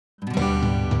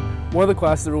One of the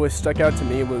classes that really stuck out to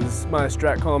me was my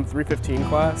StratComm 315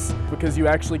 class, because you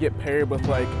actually get paired with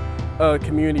like a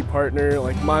community partner.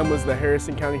 Like mine was the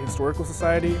Harrison County Historical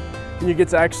Society, and you get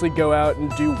to actually go out and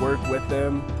do work with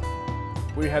them.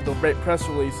 We had to write press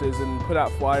releases and put out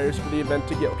flyers for the event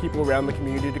to get people around the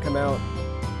community to come out.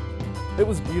 It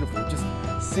was beautiful. Just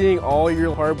seeing all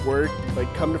your hard work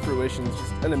like come to fruition is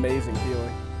just an amazing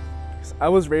feeling. I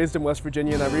was raised in West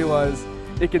Virginia, and I realized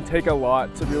it can take a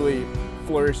lot to really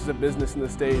flourish as a business in the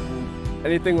state, and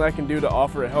anything that I can do to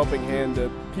offer a helping hand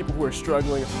to people who are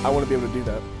struggling, I want to be able to do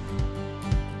that.